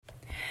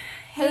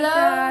Hey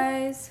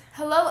guys.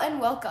 Hello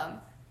and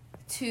welcome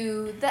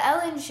to The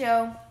Ellen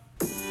Show.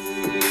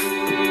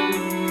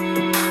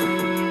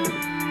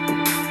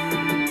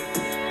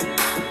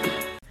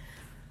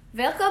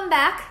 Welcome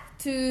back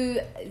to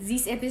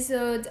this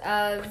episode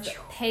of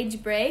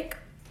Page Break.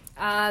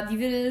 She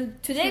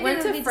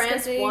went to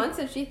France once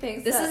and she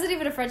thinks this isn't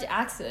even a French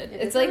accent.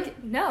 It's isn't?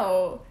 like,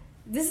 no,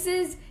 this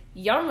is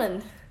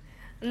German.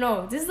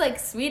 No, this is like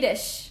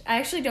Swedish. I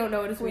actually don't know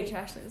what a Swedish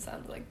accent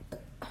sounds like.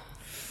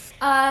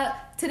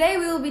 Today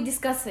we will be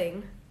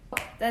discussing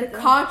the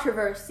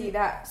controversy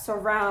that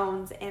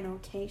surrounds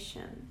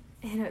annotation.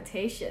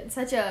 Annotation.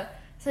 Such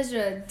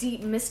a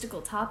deep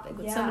mystical topic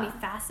with so many Yeah.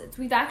 facets.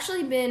 We've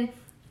actually been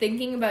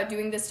thinking about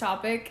doing this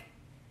topic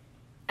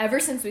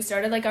ever since we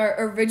started. Like, our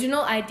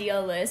original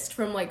idea list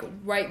from like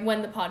right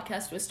when the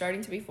podcast was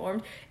starting to be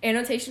formed,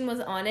 annotation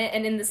was on it,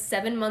 and in the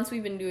 7 months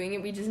we've been doing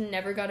it, we just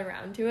never got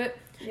around to it.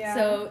 Yeah.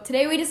 So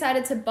today we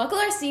decided to buckle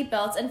our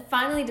seatbelts and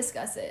finally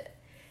discuss it.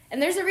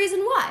 And there's a reason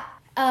why.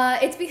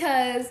 It's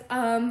because,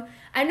 I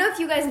don't know if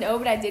you guys know,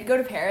 but I did go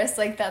to Paris.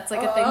 Like, that's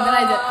like a thing that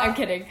I did. I'm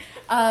kidding.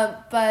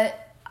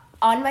 But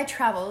on my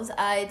travels,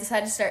 I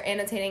decided to start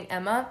annotating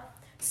Emma.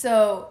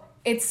 So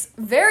it's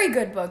a very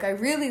good book. I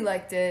really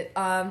liked it.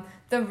 The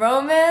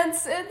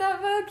romance in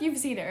that book, you've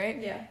seen it,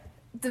 right? Yeah.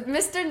 The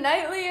Mr.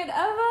 Knightley and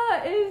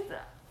Emma is...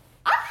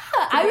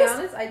 To be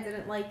honest, I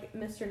didn't like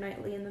Mr.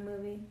 Knightley in the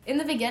movie. In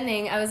the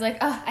beginning, I was like,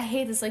 oh, I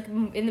hate this. Like,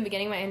 in the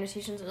beginning, my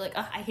annotations were like,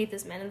 oh, I hate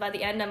this man. And by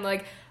the end, I'm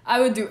like, I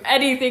would do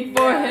anything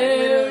for him.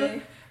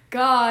 Literally.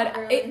 God.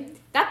 Literally.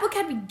 That book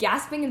had me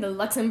gasping in the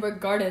Luxembourg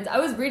Gardens. I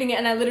was reading it,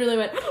 and I literally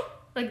went,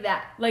 like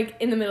that. Like,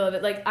 in the middle of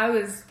it. Like, I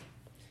was,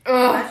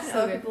 Imagine so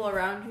other good. people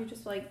around you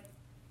just like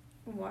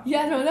watching.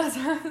 Yeah, no, that's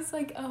why I was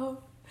like, oh.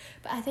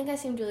 But I think I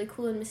seemed really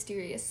cool and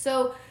mysterious.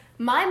 So,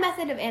 my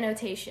method of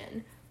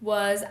annotation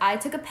was I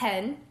took a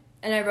pen,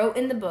 and I wrote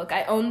in the book.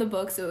 I owned the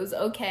book, so it was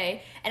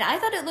okay. And I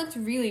thought it looked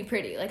really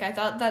pretty. Like, I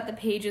thought that the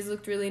pages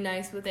looked really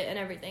nice with it and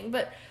everything.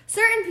 But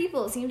certain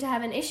people seem to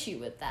have an issue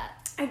with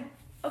that. I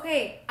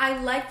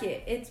like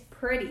it. It's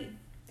pretty.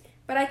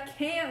 But I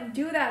can't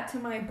do that to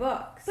my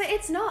books. But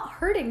it's not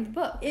hurting the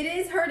book. It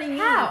is hurting me.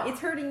 How? It's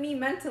hurting me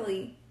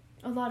mentally.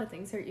 A lot of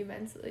things hurt you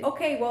mentally.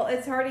 Okay, well,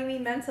 it's hurting me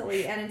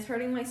mentally, and it's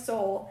hurting my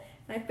soul.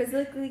 And I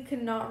physically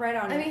could not write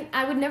on it. I mean,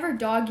 I would never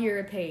dog-ear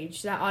a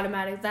page. That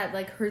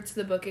like, hurts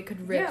the book. It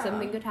could rip. Yeah.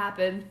 Something could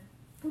happen.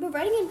 But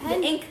writing in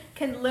pen... the ink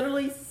can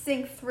literally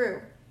sink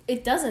through.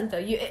 It doesn't,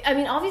 though.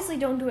 Obviously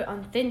don't do it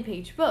on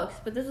thin-page books,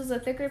 but this was a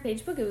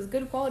thicker-page book. It was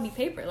good quality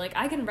paper. Like,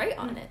 I can write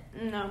on it.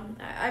 No.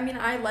 I mean,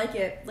 I like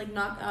it. Like,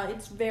 not...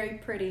 it's very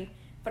pretty,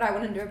 but I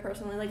wouldn't do it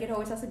personally. Like, it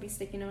always has to be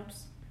sticky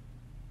notes.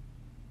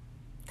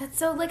 That's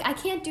so, like, I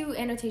can't do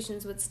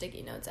annotations with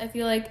sticky notes. I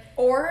feel like...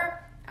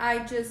 Or,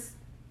 because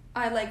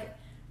I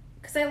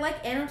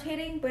like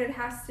annotating, but it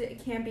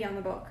can't be on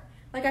the book.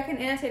 Like, I can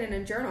annotate in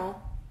a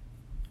journal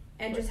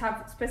and just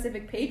have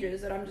specific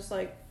pages that I'm just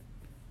like...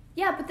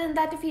 Yeah, but then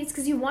that defeats,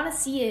 because you want to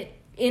see it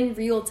in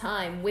real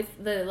time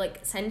with the,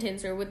 like,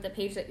 sentence or with the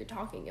page that you're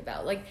talking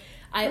about. Like,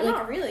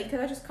 not really,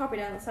 because I just copy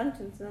down the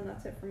sentence and then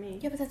that's it for me.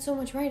 Yeah, but that's so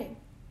much writing.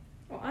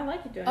 Well, I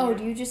like it doing Oh, it.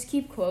 do you just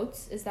keep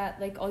quotes? Is that,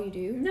 like, all you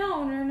do?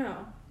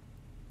 No.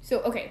 So,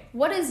 okay,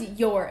 what does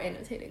your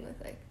annotating look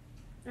like?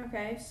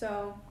 Okay,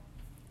 so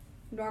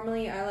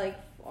normally I like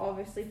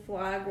obviously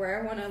flag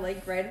where I want to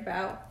like write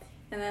about,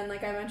 and then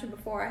like I mentioned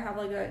before, I have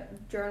like a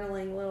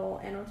journaling little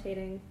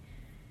annotating.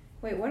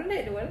 Wait, what did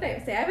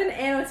I say? I have an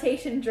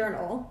annotation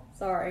journal.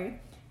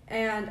 Sorry,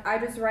 and I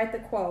just write the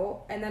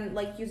quote, and then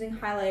like using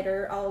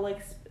highlighter, I'll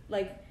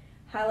like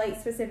highlight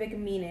specific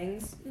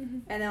meanings,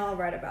 and then I'll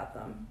write about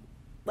them,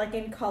 like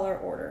in color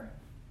order.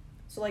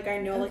 So like I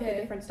know like the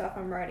different stuff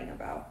I'm writing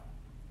about.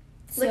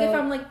 So, Like if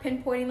I'm like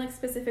pinpointing like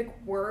specific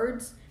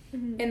words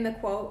in the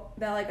quote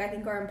that like I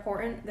think are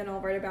important, then I'll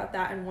write about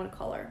that in one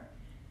color.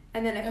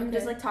 And then if I'm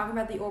just like talking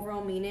about the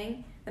overall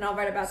meaning, then I'll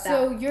write about that.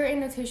 So your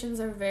annotations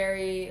are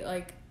very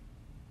like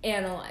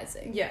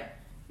analyzing. Yeah.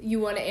 You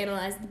want to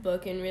analyze the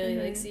book and really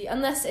like see,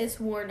 unless it's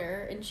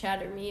Warner and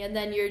Shatter Me, and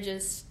then you're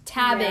just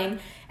tabbing.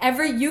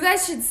 You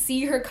guys should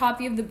see her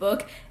copy of the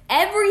book.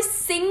 Every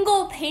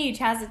single page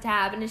has a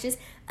tab, and it's just,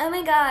 oh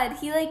my god,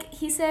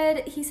 he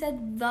said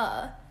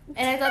the.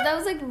 And I thought that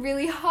was, like,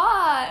 really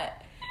hot.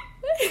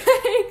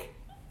 Like,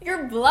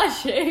 you're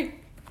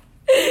blushing.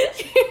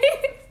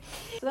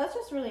 So that's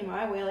just really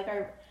my way. Like,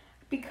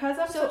 because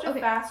I'm such a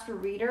fast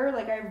reader,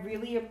 like, I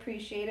really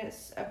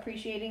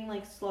appreciating,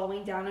 like,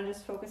 slowing down and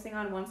just focusing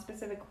on one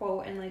specific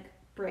quote and, like,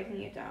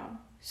 breaking it down.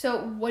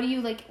 So what do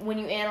you, like, when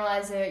you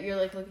analyze it, you're,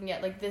 like, looking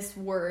at, like, this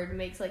word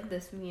makes, like,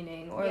 this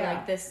meaning, or,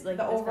 like, this, like,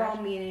 the this overall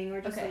fashion. meaning,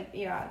 or just,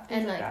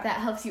 And, like,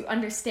 that helps you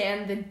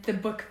understand the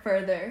book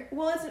further.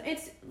 Well,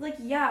 it's, like,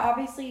 yeah,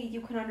 obviously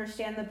you can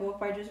understand the book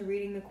by just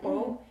reading the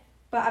quote,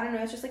 but I don't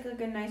know, it's just, like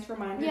a nice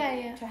reminder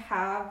to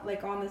have,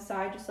 like, on the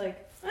side, just,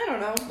 like, I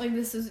don't know. Like,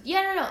 this is,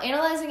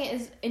 analyzing it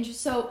is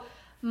interesting. So,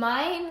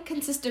 mine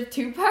consists of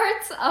two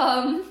parts.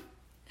 I'm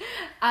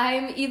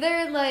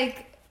either,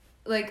 like,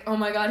 like, oh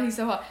my god, he's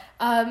so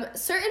hot.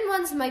 Certain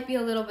ones might be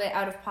a little bit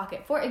out of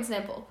pocket. For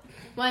example,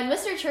 when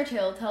Mr.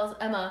 Churchill tells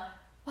Emma,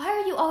 "Why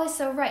are you always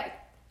so right?"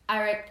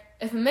 I write,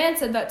 "If a man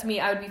said that to me,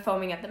 I would be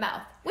foaming at the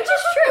mouth." Which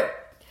is true.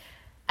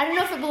 I don't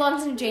know if it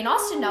belongs in a Jane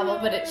Austen novel,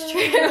 but it's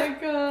true. Oh my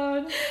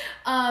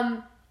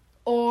god.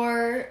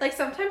 Or Like,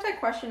 sometimes I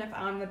question if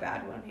I'm the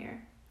bad one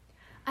here.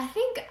 I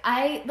think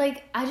I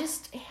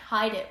just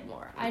hide it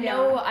more. I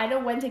know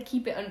when to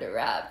keep it under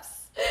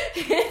wraps.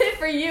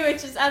 For you,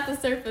 it's just at the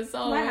surface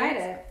always. Why hide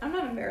it? I'm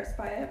not embarrassed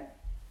by it.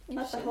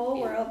 Let the whole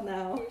world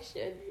know. You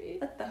should be.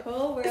 Let the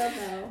whole world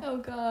know. Oh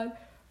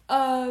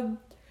god.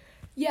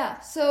 Yeah,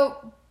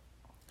 so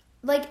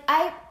like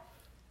I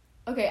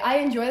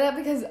enjoy that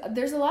because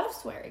there's a lot of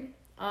swearing.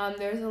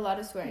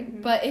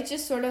 But it's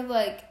just sort of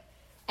like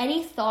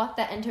any thought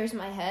that enters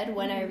my head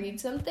when I read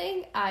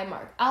something, I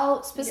mark.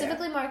 I'll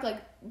specifically mark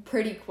like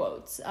pretty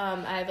quotes.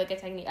 I have like a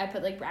technique. I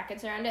put like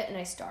brackets around it and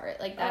I star it.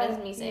 Like that is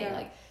me saying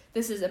like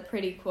this is a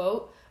pretty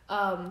quote.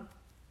 But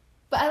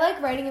I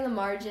like writing in the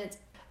margins.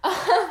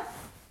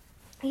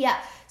 Yeah.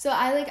 So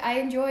I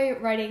enjoy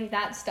writing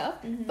that stuff,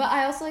 but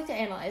I also like to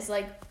analyze.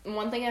 Like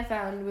one thing I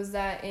found was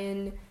that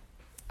I'm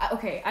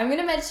going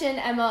to mention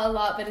Emma a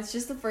lot, but it's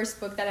just the first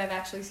book that I've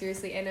actually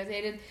seriously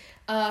annotated.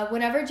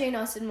 Whenever Jane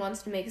Austen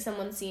wants to make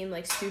someone seem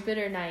like stupid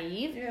or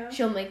naive,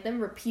 she'll make them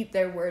repeat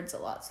their words a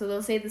lot. So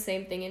they'll say the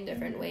same thing in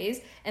different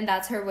ways, and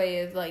that's her way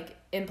of like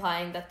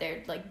implying that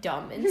they're like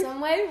dumb in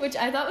some way, which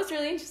I thought was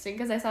really interesting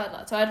because I saw it a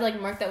lot. So I'd like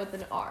mark that with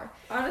an R.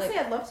 Honestly,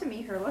 I'd love to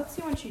meet her. Let's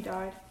see when she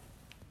died.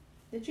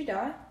 Did she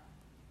die?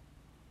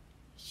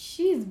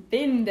 She's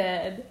been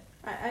dead.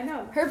 I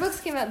know. Her books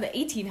came out in the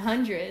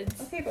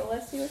 1800s. Okay, but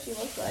let's see what she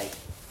looks like.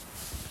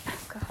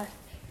 Oh god.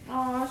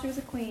 Oh, she was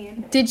a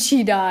queen. Did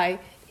she die?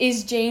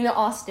 Is Jane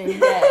Austen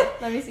dead?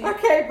 Let me see.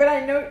 Okay, but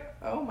I know.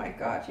 Oh my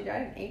god, she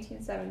died in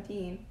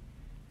 1817.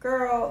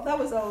 Girl, that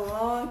was a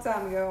long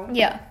time ago.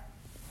 Yeah.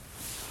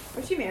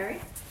 Was she married?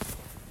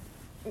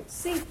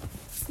 See,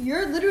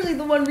 you're literally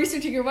the one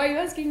researching her. Why are you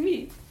asking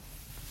me?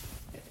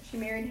 She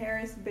married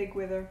Harris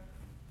Bigwither.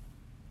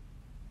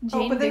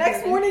 Jane but the Bigwither.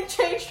 next morning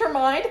changed her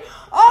mind.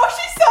 Oh,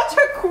 she's such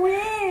a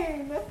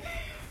queen!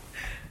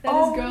 That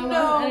is girl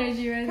boss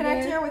energy right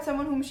Connecting there. her with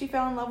someone whom she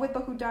fell in love with,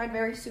 but who died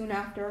very soon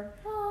after.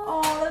 Aww.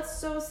 Oh, that's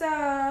so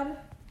sad.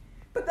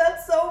 But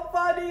that's so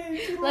funny.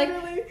 She Like-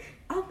 literally,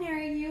 I'll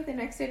marry you. The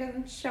next day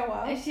doesn't show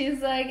up. And she's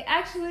like,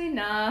 actually,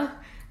 nah.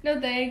 No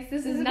thanks.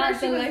 This is where not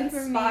she the was life for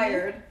me.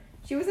 inspired.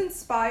 She was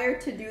inspired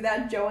to do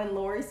that Joe and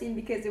Laurie scene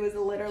because it was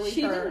literally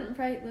She her. didn't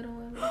write Little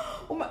Women.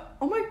 Oh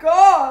my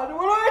god,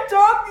 what am I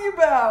talking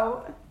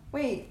about?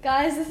 Wait,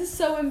 Guys, this is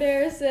so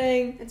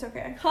embarrassing. it's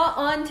okay. Caught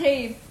on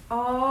tape.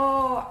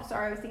 Oh,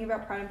 sorry, I was thinking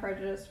about Pride and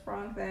Prejudice.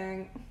 Wrong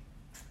thing.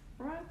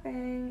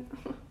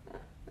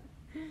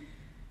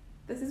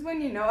 This is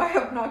when you know I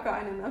have not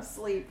gotten enough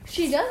sleep.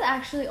 She does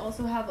actually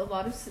also have a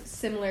lot of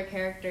similar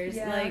characters.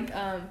 Yeah.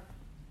 Like,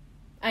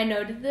 I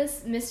noted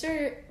this.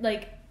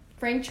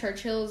 Frank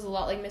Churchill is a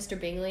lot like Mr.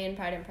 Bingley in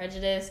Pride and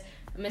Prejudice.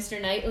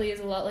 Mr. Knightley is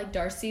a lot like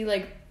Darcy.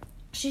 Like,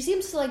 she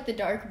seems to like the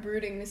dark,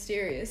 brooding,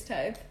 mysterious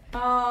type.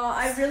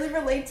 I really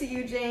relate to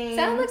you, Jane.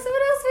 Sound like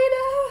someone else we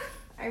know.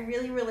 I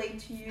really relate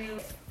to you.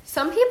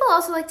 Some people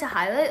also like to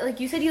highlight. Like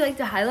you said, you like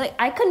to highlight.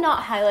 I could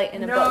not highlight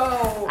in a book.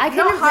 No, I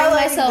couldn't not bring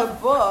highlighting myself.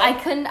 the book.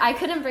 I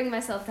couldn't bring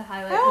myself to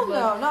highlight Hell the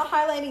book. no, not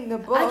highlighting the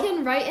book. I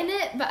can write in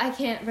it, but I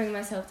can't bring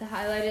myself to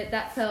highlight it.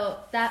 That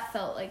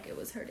felt like it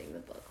was hurting the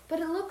book. But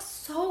it looks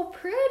so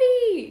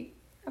pretty.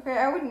 Okay,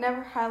 I would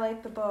never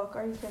highlight the book.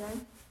 Are you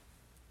kidding?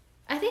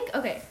 I think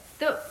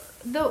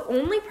the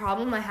only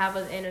problem I have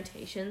with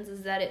annotations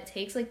is that it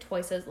takes like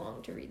twice as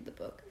long to read the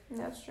book.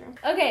 That's true.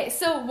 Okay,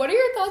 so what are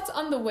your thoughts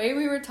on the way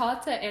we were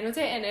taught to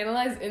annotate and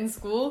analyze in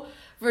school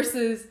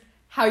versus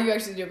how you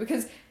actually do it?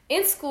 Because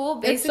in school,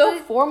 basically,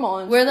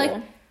 formal. we're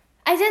like,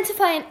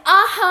 identify an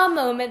aha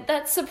moment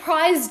that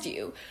surprised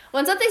you.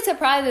 When something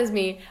surprises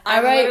me,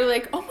 I write literally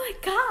like, oh my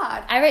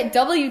god. I write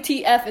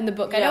WTF in the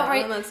book. I Yeah, don't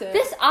write, that's it.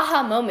 this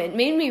aha moment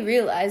made me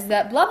realize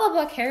that blah blah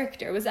blah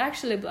character was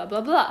actually blah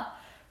blah blah.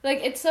 Like,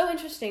 it's so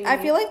interesting. I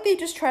feel like they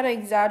just try to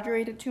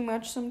exaggerate it too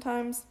much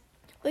sometimes.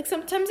 Like,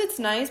 sometimes it's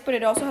nice, but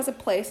it also has a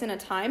place and a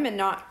time, and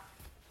not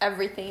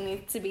everything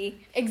needs to be,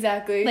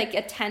 exactly. like,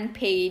 a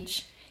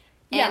 10-page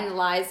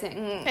analyzing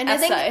And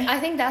essay. I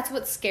think that's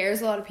what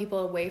scares a lot of people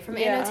away from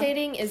Yeah.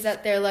 annotating, is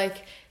that they're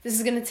like, this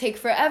is going to take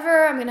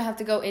forever, I'm going to have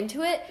to go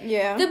into it.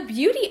 Yeah. The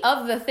beauty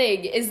of the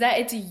thing is that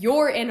it's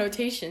your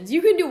annotations.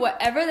 You can do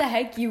whatever the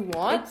heck you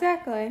want,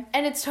 Exactly.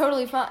 and it's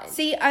totally fine.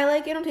 See, I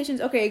like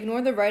annotations. Okay,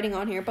 ignore the writing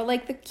on here, but,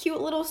 like, the cute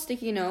little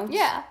sticky notes.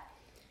 Yeah.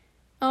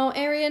 Oh,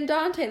 Arian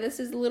Dante, this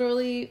is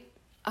literally...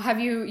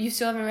 You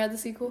still haven't read the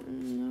sequel?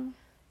 No.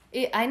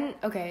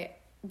 Okay,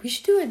 we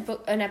should do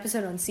an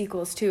episode on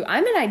sequels too.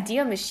 I'm an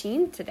idea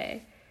machine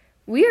today.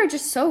 We are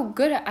just so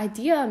good at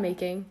idea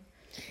making.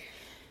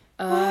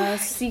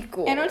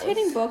 Sequels.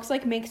 Annotating books,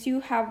 like, makes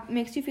you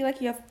feel like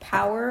you have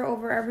power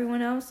over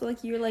everyone else. So,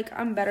 like, you're like,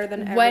 I'm better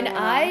than everyone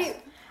else.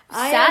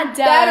 I am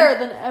better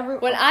than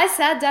everyone. When I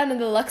sat down in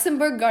the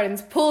Luxembourg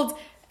Gardens, pulled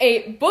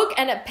a book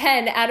and a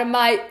pen out of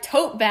my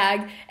tote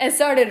bag and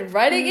started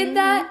writing in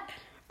that.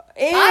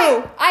 Ew.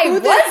 I Who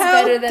was the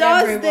hell better than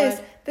does everyone.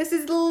 this? This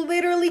is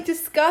literally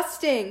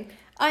disgusting.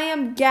 I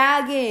am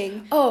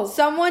gagging. Oh.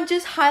 Someone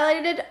just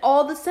highlighted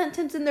all the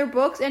sentence in their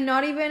books and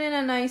not even in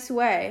a nice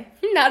way.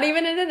 Not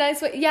even in a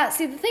nice way. Yeah,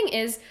 see, the thing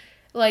is,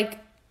 like,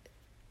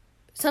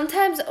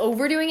 sometimes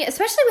overdoing it,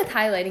 especially with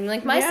highlighting.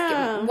 Like,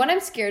 what I'm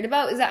scared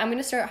about is that I'm going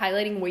to start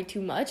highlighting way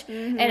too much,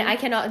 and I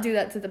cannot do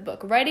that to the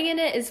book. Writing in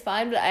it is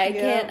fine, but I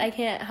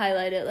can't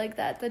highlight it like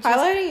that. That's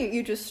Highlighting,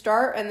 you just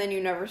start and then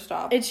you never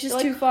stop. It's just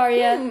You're too far,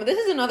 yeah. This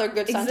is another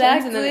good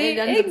sentence, and then it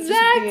ends up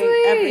just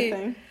being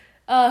everything.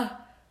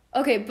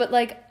 Okay, but,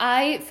 like,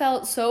 I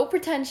felt so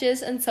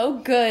pretentious and so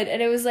good,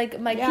 and it was, like,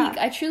 my peak.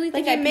 I truly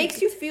think it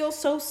makes you feel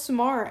so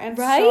smart and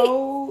right?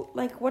 so,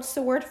 like, what's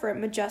the word for it?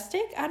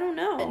 Majestic? I don't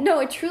know. No,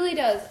 it truly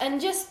does.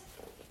 And,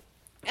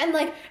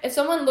 like, if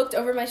someone looked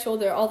over my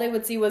shoulder, all they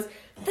would see was,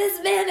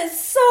 this man is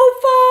so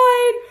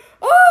fine!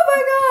 Oh,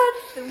 my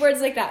God!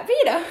 Words like that. But,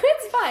 you know,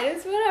 it's fine.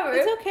 It's whatever.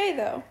 It's okay,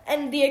 though.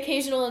 And the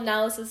occasional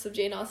analysis of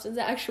Jane Austen's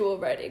actual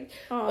writing.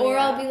 Oh, or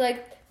I'll be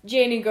like,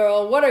 Janie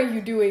girl, what are you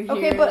doing here?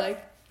 Okay, but...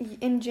 like,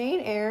 in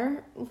Jane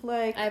Eyre,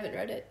 like... I haven't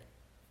read it.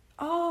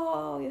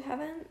 Oh, you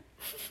haven't?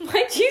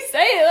 Why'd you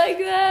say it like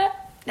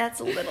that? That's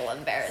a little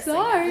embarrassing.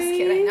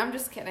 Sorry. I'm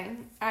just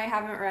kidding. I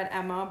haven't read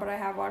Emma, but I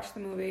have watched the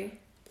movie.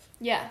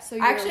 Yeah, so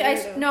you're Actually,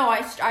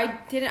 I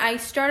didn't. I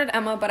started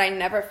Emma, but I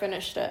never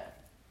finished it.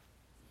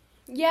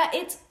 Yeah,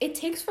 it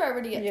takes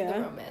forever to get to the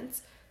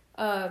romance.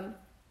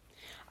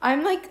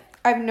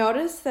 I've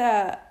noticed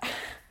that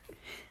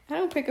I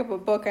don't pick up a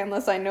book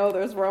unless I know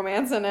there's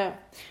romance in it.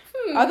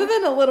 Other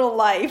than A Little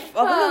Life.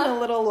 Well,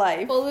 Little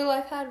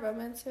Life had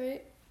romance,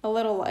 right? A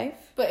Little Life.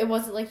 But it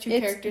wasn't like two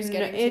characters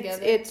getting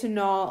together. It's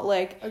not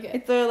like... Okay.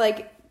 It's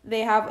like...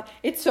 They have...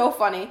 It's so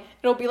funny.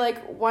 It'll be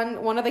like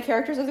one of the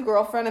characters has a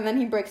girlfriend and then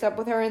he breaks up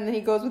with her and then he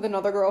goes with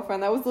another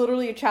girlfriend. That was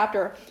literally a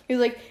chapter. He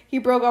was like, he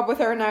broke up with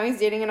her and now he's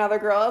dating another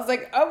girl. I was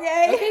like,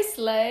 okay. Okay,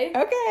 slay.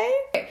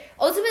 Okay.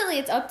 Ultimately,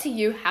 it's up to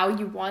you how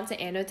you want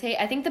to annotate.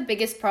 I think the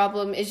biggest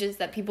problem is just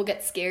that people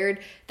get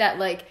scared that,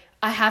 like,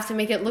 I have to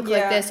make it look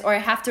like this, or I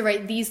have to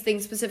write these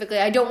things specifically.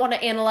 I don't want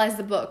to analyze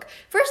the book.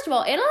 First of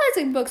all,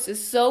 analyzing books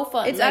is so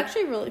fun. It's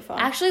actually really fun.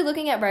 Actually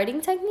looking at writing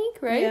technique,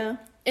 right? Yeah.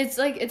 It's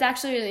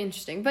actually really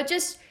interesting. But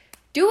just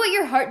do what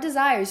your heart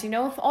desires, you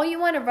know? If all you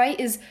want to write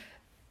is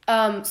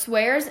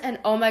swears and,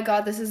 oh my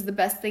God, this is the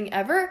best thing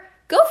ever,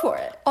 go for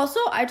it.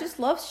 Also, I just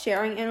love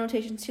sharing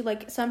annotations too.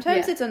 Like,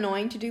 sometimes it's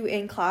annoying to do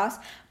in class,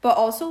 but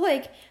also,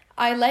 like,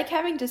 I like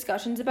having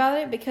discussions about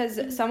it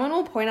because someone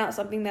will point out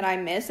something that I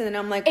miss and then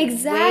I'm like,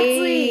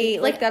 exactly.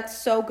 Wait, like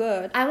that's so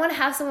good. I want to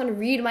have someone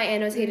read my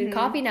annotated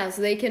copy now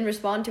so they can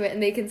respond to it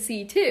and they can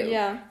see too.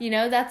 Yeah. You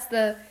know, that's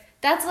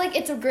like,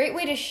 it's a great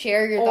way to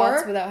share your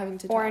thoughts without having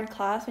to talk. Or in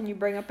class when you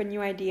bring up a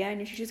new idea and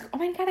you just go, oh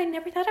my God, I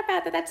never thought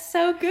about that. That's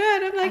so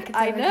good. I'm like,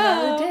 I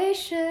know.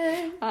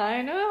 Validation.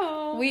 I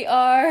know. We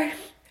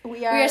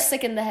are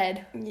sick in the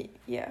head.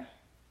 Yeah.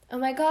 Oh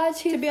my God.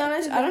 To be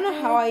honest, I don't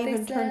know how I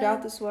even turned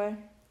out this way.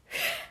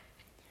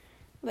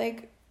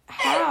 Like,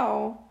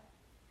 how?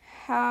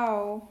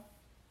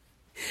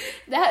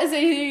 That is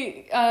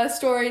a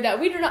story that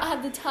we do not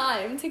have the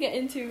time to get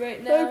into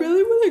right now. I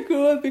really want to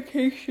go on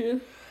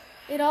vacation.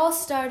 It all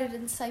started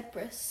in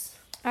Cyprus.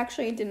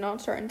 Actually, it did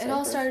not start in Cyprus. It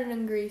all started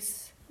in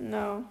Greece.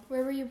 No.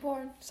 Where were you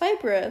born?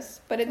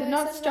 Cyprus. But it did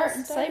not start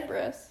in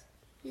Cyprus.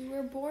 You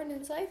were born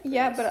in Cyprus.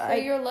 Yeah,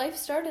 but your life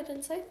started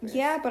in Cyprus.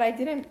 Yeah, but I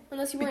didn't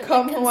Unless you weren't,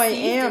 become like, who I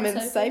am in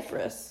in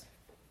Cyprus.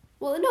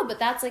 Well, no, but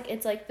that's like,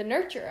 it's like the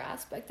nurture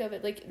aspect of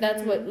it. Like,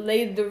 that's what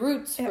laid the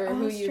roots for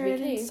who you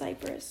became. In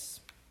Cyprus.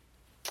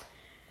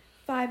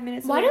 5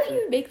 minutes. Why don't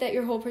you make that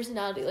your whole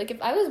personality? Like,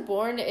 if I was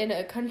born in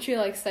a country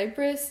like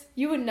Cyprus,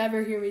 you would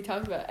never hear me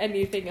talk about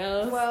anything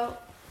else. Well,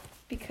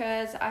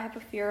 because I have a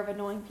fear of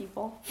annoying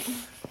people.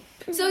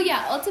 So,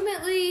 yeah,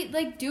 ultimately,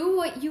 like, do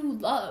what you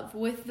love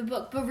with the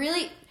book. But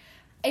really,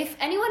 if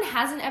anyone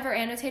hasn't ever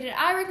annotated,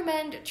 I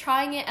recommend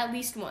trying it at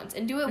least once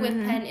and do it with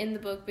pen in the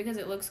book because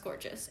it looks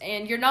gorgeous.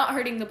 And you're not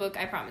hurting the book,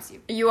 I promise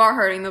you. You are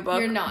hurting the book.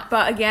 You're not.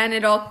 But again,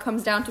 it all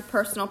comes down to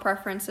personal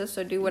preferences,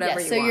 so do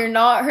whatever you want. So you're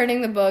not hurting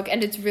the book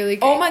and it's really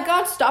great. Oh my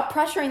God, stop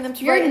pressuring them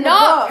to write in the book.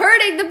 You're not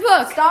hurting the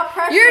book. Stop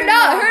pressuring You're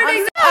not them.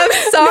 hurting the book.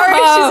 I'm sorry,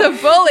 No. she's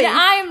a bully. Yeah,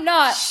 I am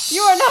not.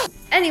 You are not.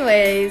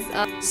 Anyways,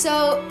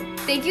 so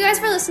thank you guys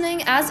for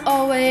listening. As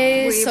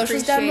always, We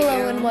socials down appreciate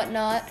below you. and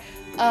whatnot.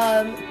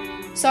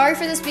 Sorry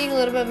for this being a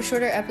little bit of a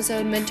shorter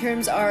episode.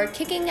 Midterms are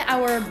kicking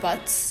our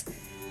butts,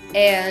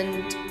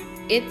 and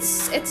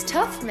it's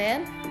tough,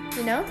 man.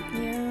 You know?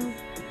 Yeah.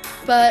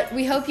 But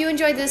we hope you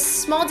enjoyed this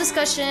small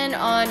discussion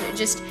on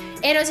just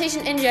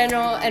annotation in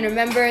general, and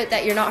remember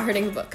that you're not hurting the book.